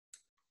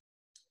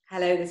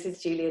Hello, this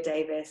is Julia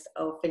Davis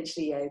of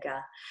Finchley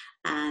Yoga,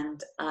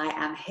 and I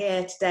am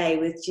here today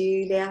with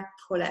Julia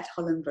Paulette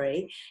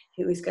Hollenbery,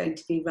 who is going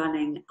to be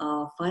running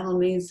our final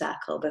moon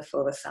circle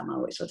before the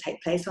summer, which will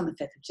take place on the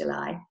 5th of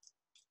July.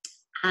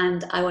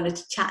 And I wanted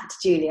to chat to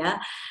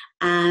Julia.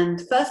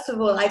 And first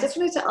of all, I just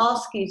wanted to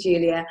ask you,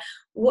 Julia,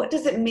 what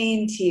does it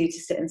mean to you to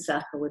sit in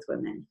circle with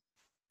women?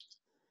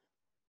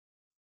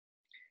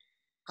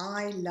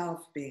 I love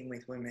being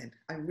with women.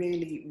 I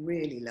really,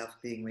 really love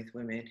being with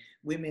women.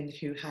 Women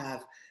who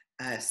have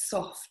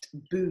soft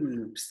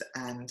boobs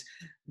and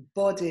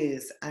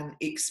bodies and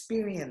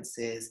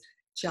experiences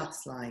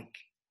just like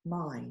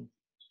mine.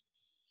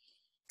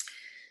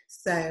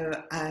 So,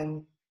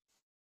 I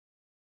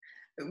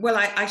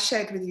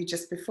shared with you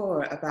just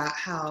before about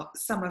how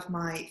some of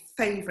my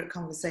favourite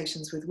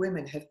conversations with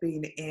women have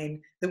been in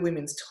the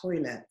women's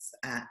toilets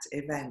at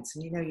events.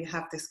 And, you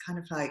have this kind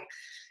of like,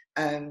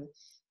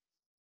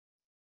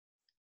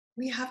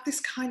 we have this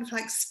kind of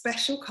like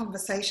special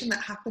conversation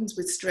that happens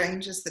with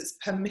strangers that's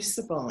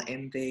permissible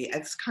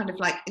it's kind of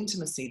like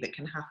intimacy that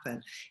can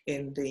happen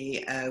in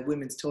the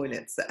women's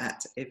toilets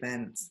at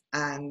events.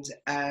 And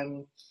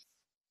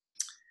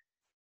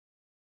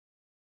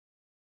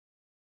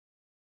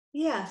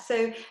yeah,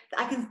 so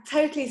I can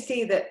totally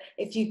see that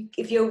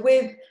if you're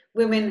with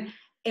women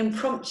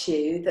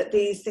impromptu, that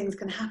these things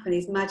can happen,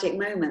 these magic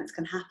moments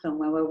can happen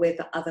when we're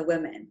with other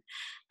women.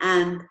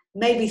 And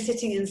maybe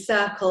sitting in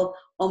circle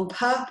on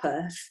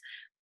purpose,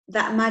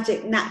 that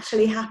magic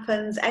naturally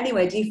happens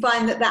anyway. Do you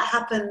find that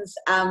happens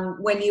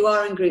when you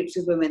are in groups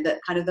with women, that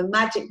kind of the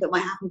magic that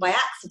might happen by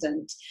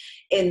accident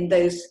in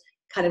those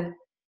kind of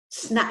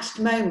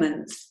snatched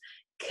moments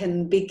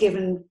can be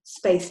given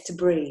space to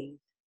breathe?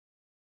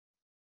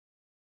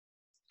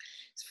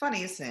 It's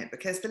funny, isn't it?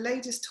 Because the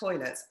ladies'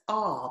 toilets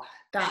are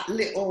that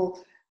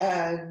little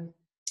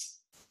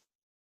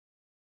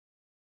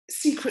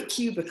secret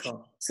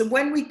cubicle. So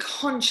when we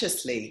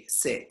consciously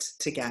sit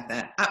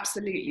together,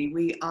 absolutely,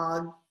 we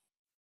are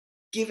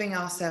giving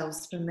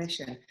ourselves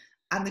permission.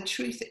 And the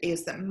truth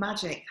is that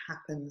magic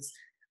happens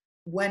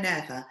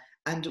whenever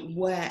and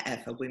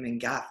wherever women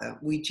gather.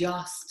 We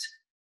just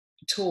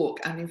talk,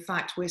 and in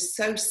fact we're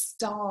so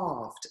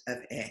starved of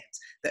it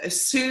that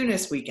as soon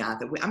as we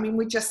gather,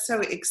 we're just so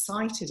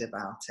excited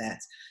about it.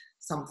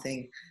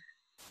 Something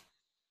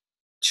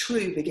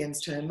true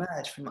begins to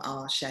emerge from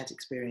our shared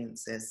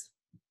experiences.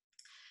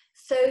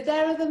 So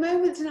there are the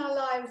moments in our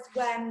lives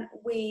when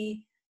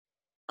we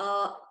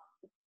are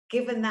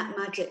given that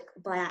magic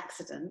by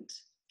accident,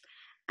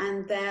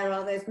 and there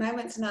are those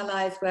moments in our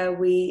lives where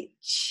we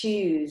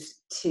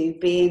choose to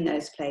be in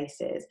those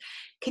places.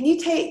 Can you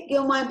take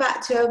your mind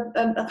back to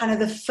a kind of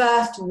the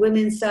first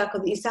women's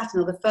circle that you sat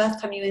in, or the first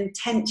time you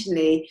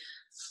intentionally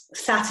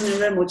sat in a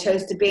room or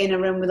chose to be in a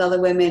room with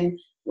other women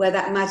where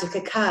that magic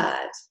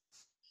occurred?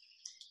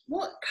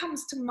 What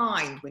comes to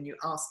mind when you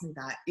ask me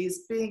that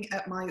is being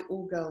at my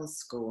all-girls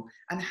school,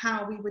 and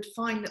how we would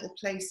find little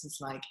places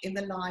like in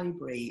the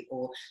library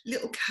or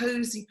little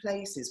cosy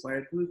places where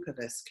a group of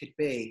us could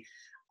be.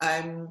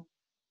 And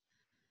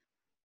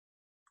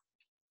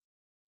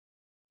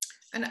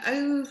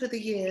over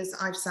the years,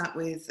 I've sat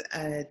with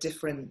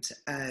different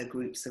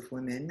groups of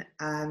women,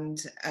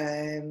 and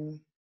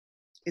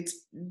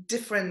it's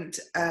different.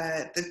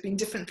 There've been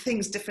different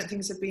things. Different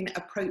things have been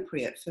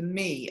appropriate for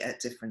me at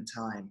different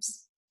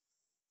times.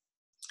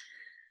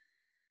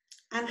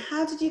 And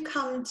how did you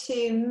come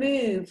to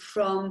move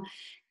from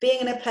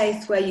being in a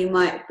place where you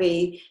might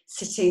be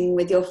sitting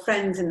with your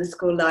friends in the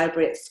school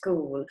library at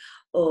school,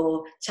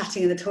 or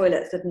chatting in the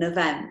toilets at an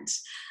event,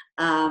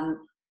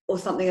 or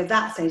something of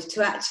that stage,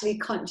 to actually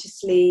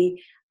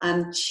consciously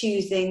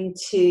choosing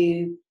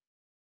to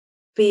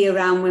be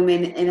around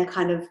women in a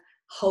kind of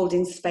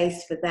holding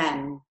space for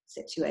them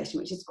situation,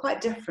 which is quite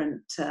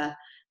different to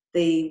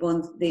the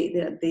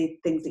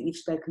things that you've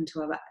spoken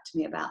to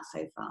me about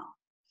so far?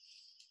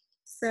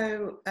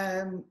 So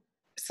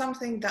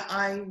something that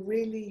I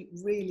really,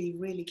 really,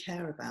 really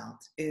care about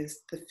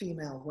is the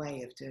female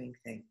way of doing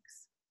things.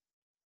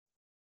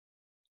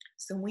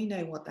 So we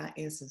know what that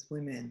is as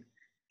women.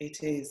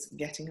 It is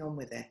getting on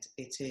with it.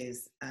 It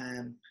is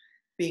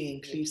being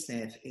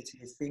inclusive. It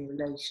is being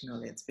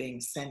relational. It's being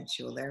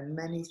sensual. There are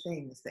many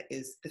things that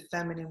is the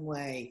feminine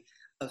way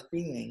of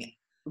being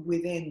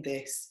within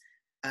this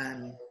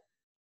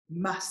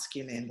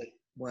masculine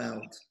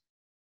world.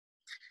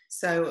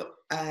 So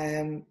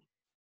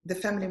the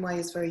feminine way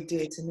is very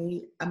dear to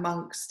me.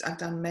 I've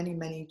done many,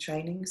 many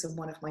trainings, and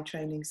one of my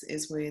trainings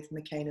is with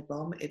Michaela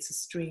Bomb. It's a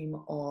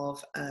stream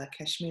of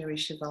Kashmiri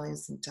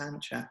Shaivism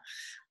Tantra,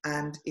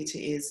 and it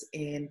is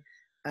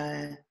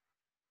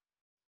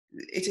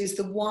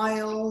the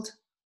wild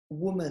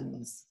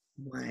woman's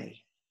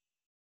way.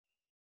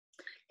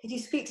 Could you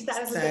speak to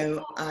that a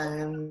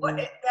little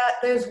bit?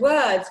 Those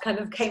words kind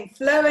of came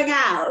flowing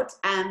out,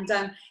 and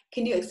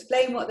can you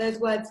explain what those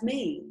words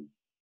mean?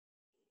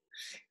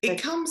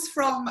 It comes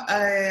from,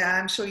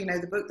 I'm sure you know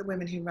the book, The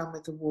Women Who Run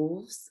with the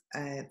Wolves.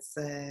 It's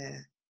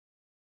a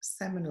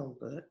seminal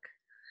book.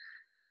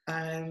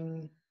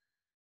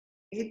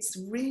 it's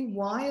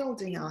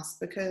rewilding us,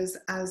 because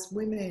as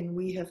women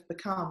we have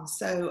become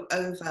so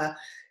over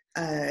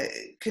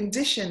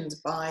conditioned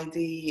by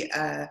the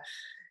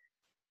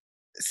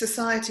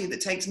society that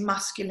takes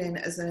masculine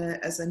as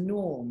a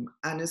norm,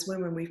 and as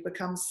women we've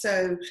become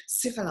so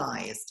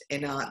civilized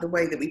in the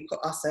way that we put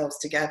ourselves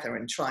together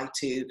and try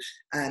to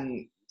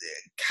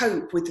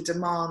cope with the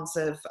demands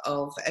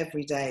of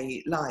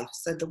everyday life.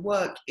 So the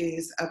work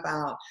is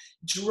about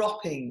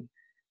dropping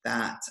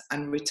that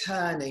and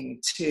returning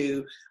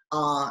to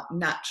our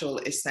natural,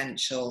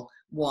 essential,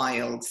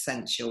 wild,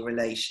 sensual,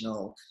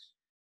 relational,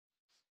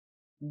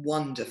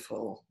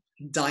 wonderful,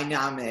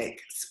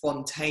 dynamic,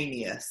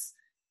 spontaneous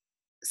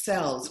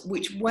selves,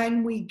 which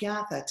when we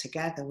gather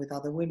together with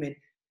other women,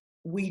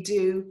 we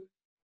do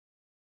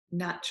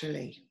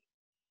naturally.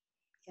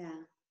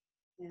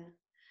 Yeah.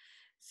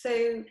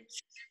 So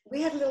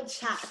we had a little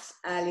chat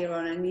earlier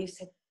on, and you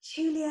said,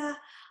 Julia,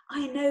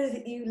 I know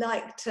that you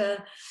like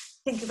to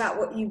think about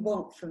what you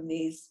want from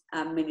these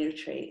mini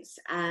retreats,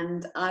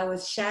 and I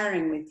was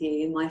sharing with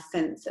you my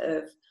sense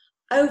of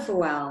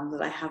overwhelm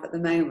that I have at the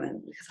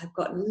moment, because I've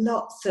got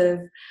lots of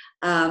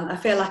I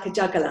feel like a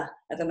juggler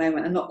at the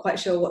moment. I'm not quite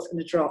sure what's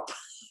going to drop.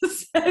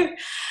 So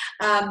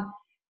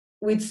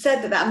we'd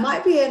said that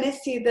might be an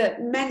issue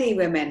that many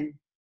women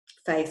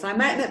face. I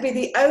might not be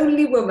the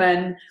only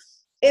woman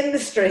in the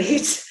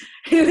street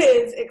who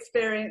is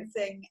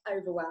experiencing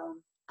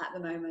overwhelm at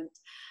the moment,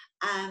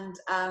 and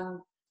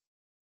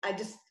I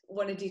just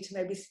wanted you to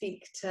maybe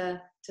speak to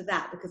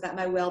that, because that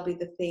may well be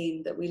the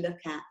theme that we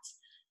look at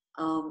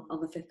on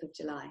the 5th of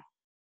July.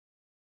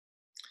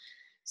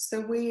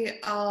 So we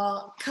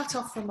are cut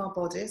off from our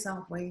bodies,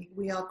 aren't we?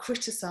 We are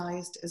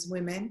criticised as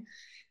women,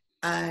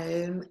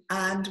 and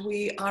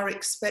we are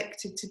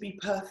expected to be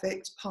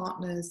perfect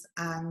partners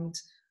and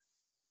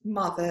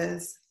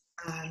mothers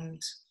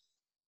and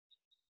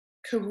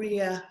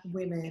career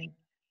women,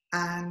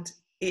 and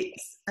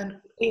it's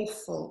an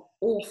awful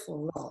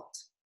lot,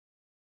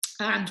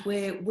 and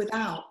we're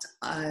without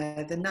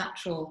the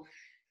natural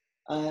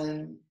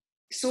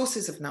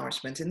sources of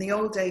nourishment. In the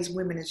old days,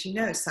 women, as you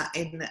know, sat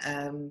in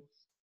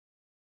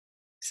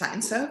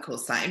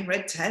circles, sat in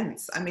red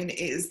tents. I mean, it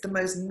is the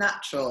most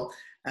natural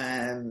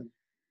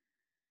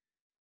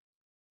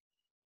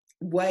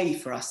way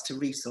for us to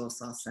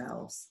resource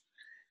ourselves.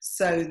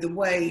 So the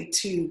way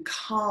to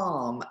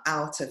calm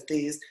out of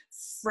these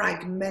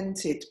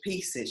fragmented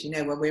pieces, you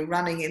know, when we're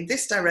running in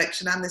this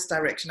direction and this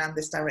direction and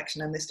this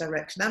direction and this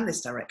direction and this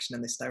direction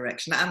and this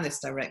direction and this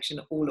direction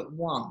all at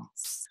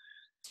once,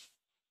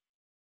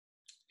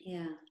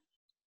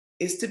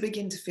 is to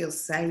begin to feel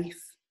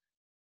safe,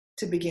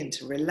 to begin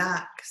to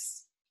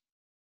relax,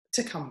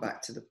 to come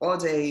back to the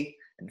body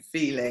and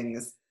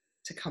feelings,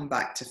 to come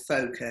back to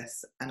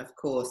focus. And of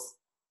course,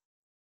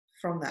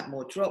 from that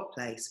more drop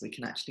place, we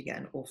can actually get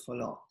an awful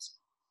lot.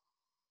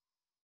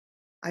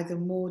 Either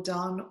more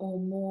done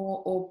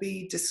or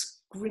be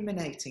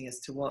discriminating as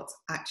to what's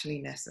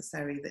actually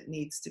necessary that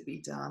needs to be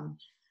done.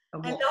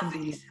 And what can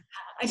be.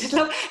 I just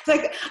love, it's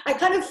like, I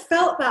kind of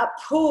felt that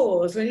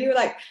pause when you were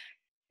like,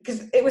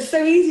 because it was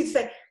so easy to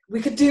say,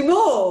 we could do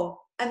more.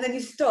 And then you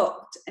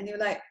stopped and you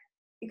were like,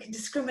 you can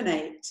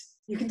discriminate.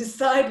 You can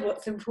decide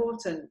what's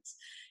important.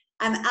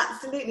 And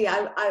absolutely,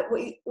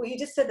 what you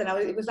just said then,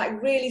 it was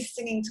like really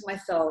singing to my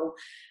soul,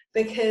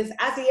 because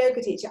as a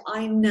yoga teacher,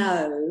 I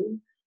know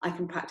I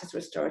can practice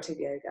restorative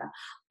yoga.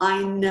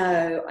 I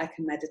know I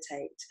can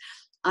meditate.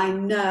 I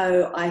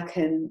know I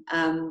can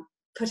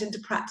put into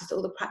practice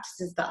all the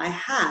practices that I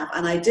have,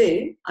 and I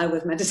do. I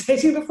was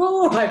meditating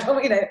before. I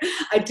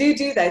do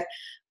those.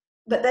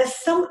 But there's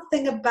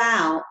something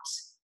about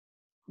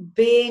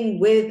being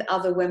with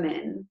other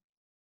women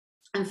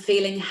and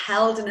feeling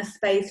held in a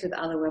space with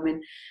other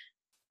women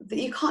that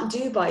you can't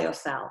do by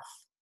yourself.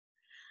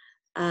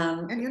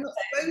 And you're not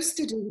supposed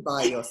to do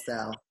by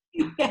yourself.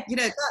 Yeah. You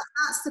know,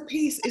 that's the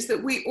piece, is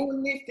that we all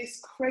live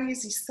this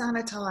crazy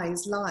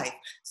sanitized life.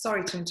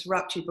 Sorry to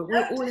interrupt you, but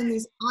we're all in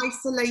these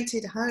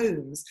isolated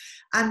homes,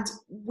 and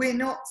we're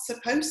not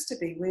supposed to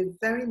be. We're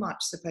very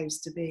much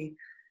supposed to be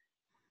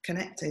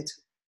connected.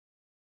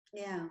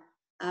 Yeah.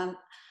 And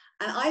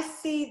I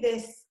see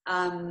this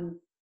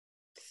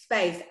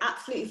space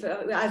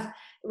absolutely, as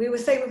we were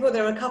saying before,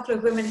 there are a couple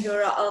of women who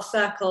are at our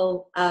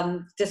circle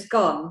just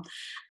gone,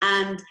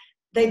 and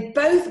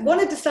one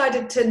had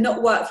decided to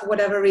not work for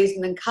whatever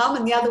reason and come,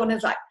 and the other one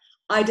is like,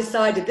 I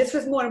decided this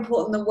was more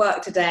important than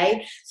work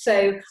today,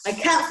 so I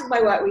cancelled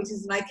my work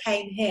meetings and I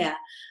came here.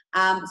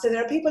 So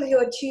there are people who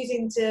are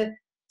choosing to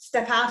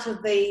step out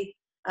of the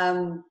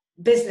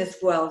business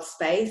world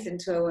space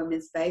into a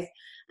women's space,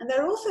 and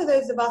there are also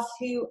those of us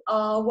who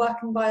are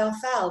working by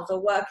ourselves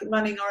or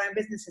running our own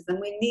businesses, and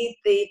we need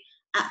the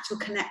actual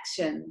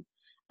connection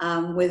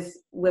with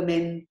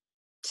women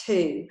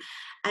too.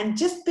 And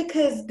just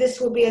because this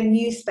will be a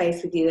new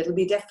space with you, it'll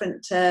be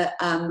different to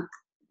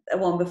the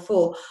one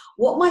before,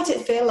 what might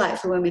it feel like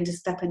for women to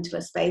step into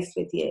a space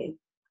with you?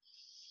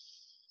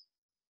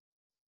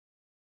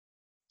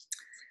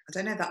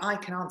 don't know that I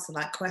can answer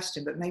that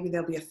question, but maybe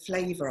there'll be a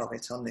flavour of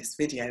it on this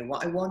video.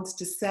 What I wanted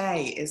to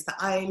say is that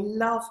I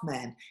love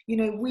men. You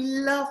know, we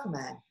love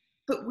men,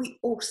 but we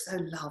also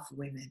love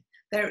women.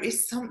 There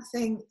is just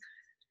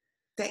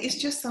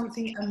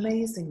something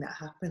amazing that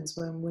happens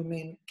when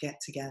women get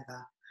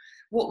together.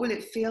 What will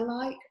it feel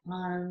like?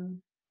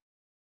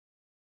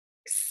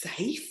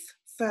 Safe,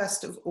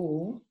 first of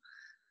all.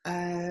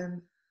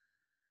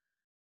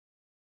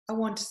 I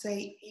want to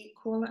say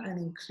equal and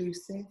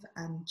inclusive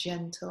and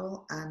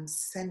gentle and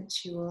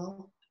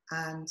sensual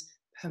and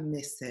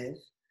permissive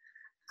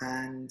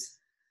and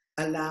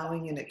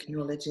allowing and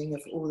acknowledging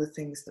of all the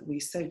things that we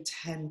so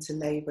tend to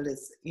label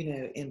as, you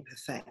know,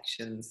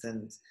 imperfections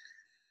and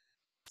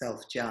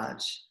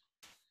self-judge.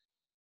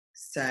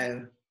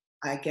 So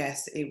I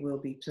guess it will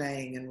be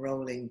playing and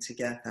rolling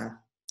together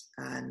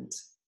and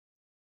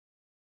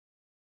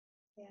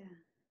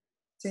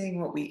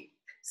seeing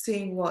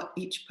what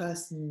each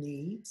person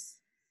needs,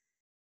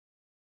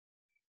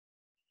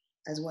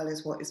 as well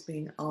as what is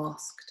being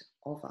asked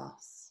of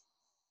us.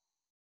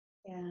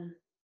 Yeah,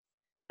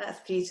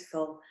 that's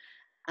beautiful.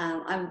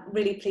 I'm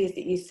really pleased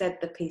that you said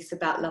the piece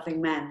about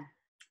loving men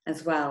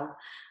as well,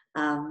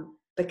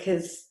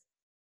 because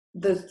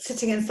the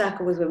sitting in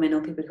circle with women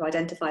or people who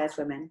identify as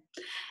women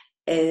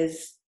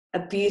is a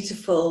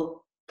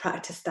beautiful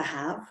practice to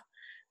have,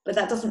 but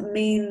that doesn't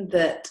mean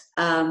that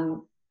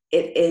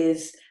it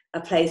is a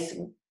place,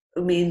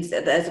 it means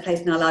that there's a place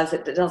in our lives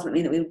that doesn't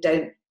mean that we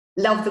don't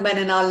love the men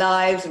in our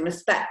lives and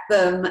respect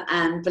them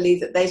and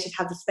believe that they should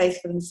have the space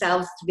for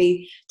themselves to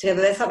be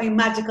together. There's something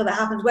magical that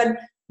happens when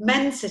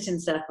men sit in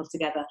circle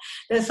together.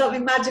 There's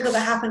something magical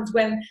that happens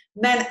when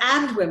men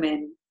and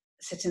women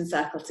sit in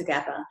circle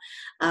together.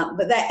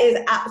 But there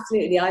is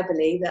absolutely, I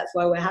believe, that's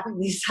why we're having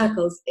these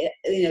circles,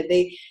 you know,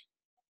 the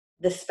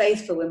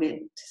space for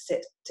women to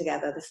sit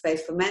together, the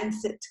space for men to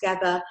sit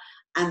together,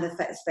 and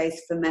the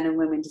space for men and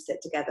women to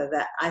sit together.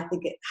 That I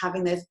think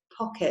having those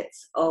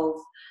pockets of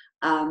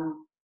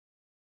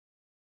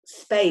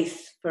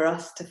space for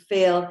us to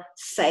feel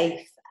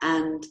safe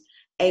and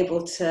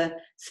able to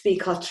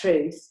speak our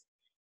truth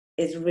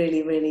is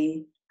really,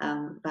 really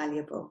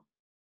valuable.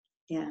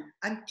 Yeah.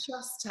 And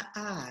just to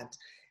add,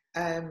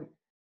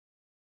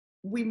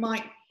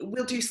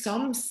 we'll do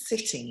some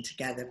sitting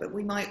together, but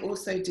we might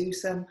also do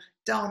some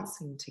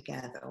dancing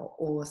together,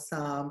 or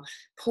some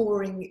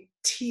pouring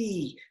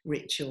tea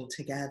ritual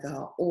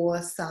together,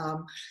 or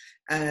some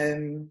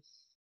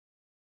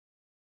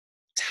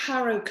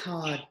tarot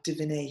card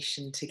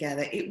divination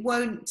together. It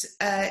won't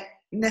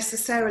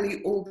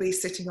necessarily all be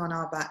sitting on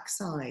our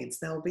backsides.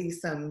 There'll be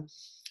some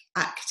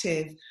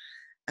active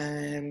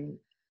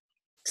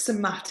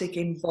somatic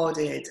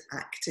embodied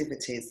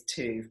activities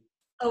too.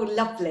 Oh,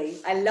 lovely.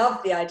 I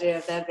love the idea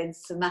of there being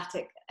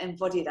somatic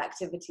embodied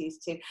activities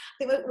too.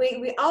 I think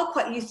we are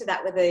quite used to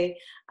that with the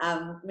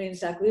Moon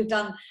Circle. We've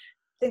done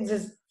things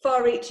as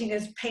far-reaching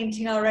as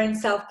painting our own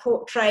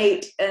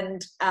self-portrait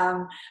and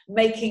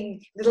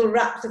making little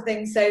wraps of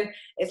things. So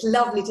it's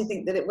lovely to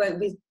think that it won't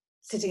be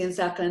sitting in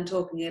circle and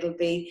talking. It'll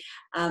be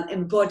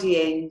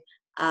embodying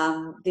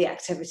the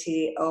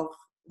activity of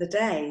the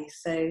day.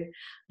 So I'm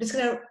just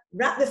going to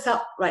wrap this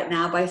up right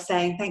now by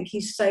saying thank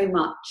you so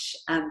much,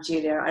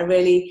 Julia. I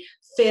really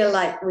feel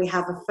like we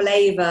have a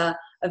flavour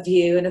of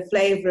you and a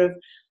flavour of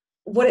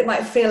what it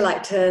might feel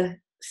like to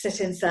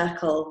sit in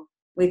circle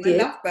with you.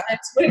 I love that.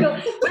 Wiggle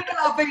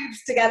our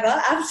boobs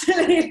together,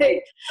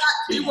 absolutely.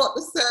 Exactly what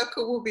the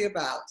circle will be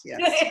about, yes.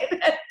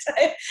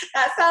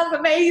 That sounds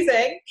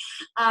amazing.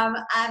 And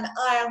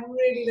I am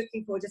really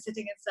looking forward to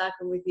sitting in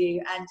circle with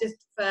you. And just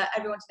for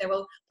everyone to know,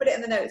 we'll put it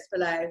in the notes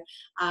below,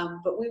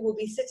 but we will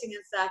be sitting in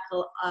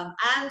circle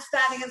and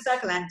standing in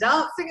circle and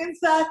dancing in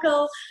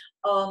circle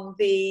on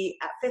the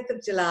 5th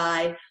of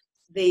July.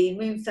 The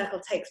Moon Circle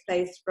takes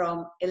place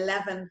from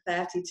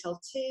 11:30 till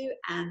 2,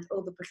 and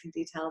all the booking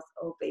details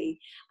will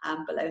be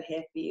below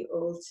here for you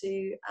all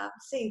to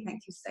see.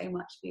 Thank you so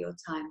much for your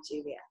time,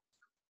 Julia.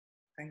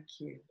 Thank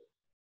you.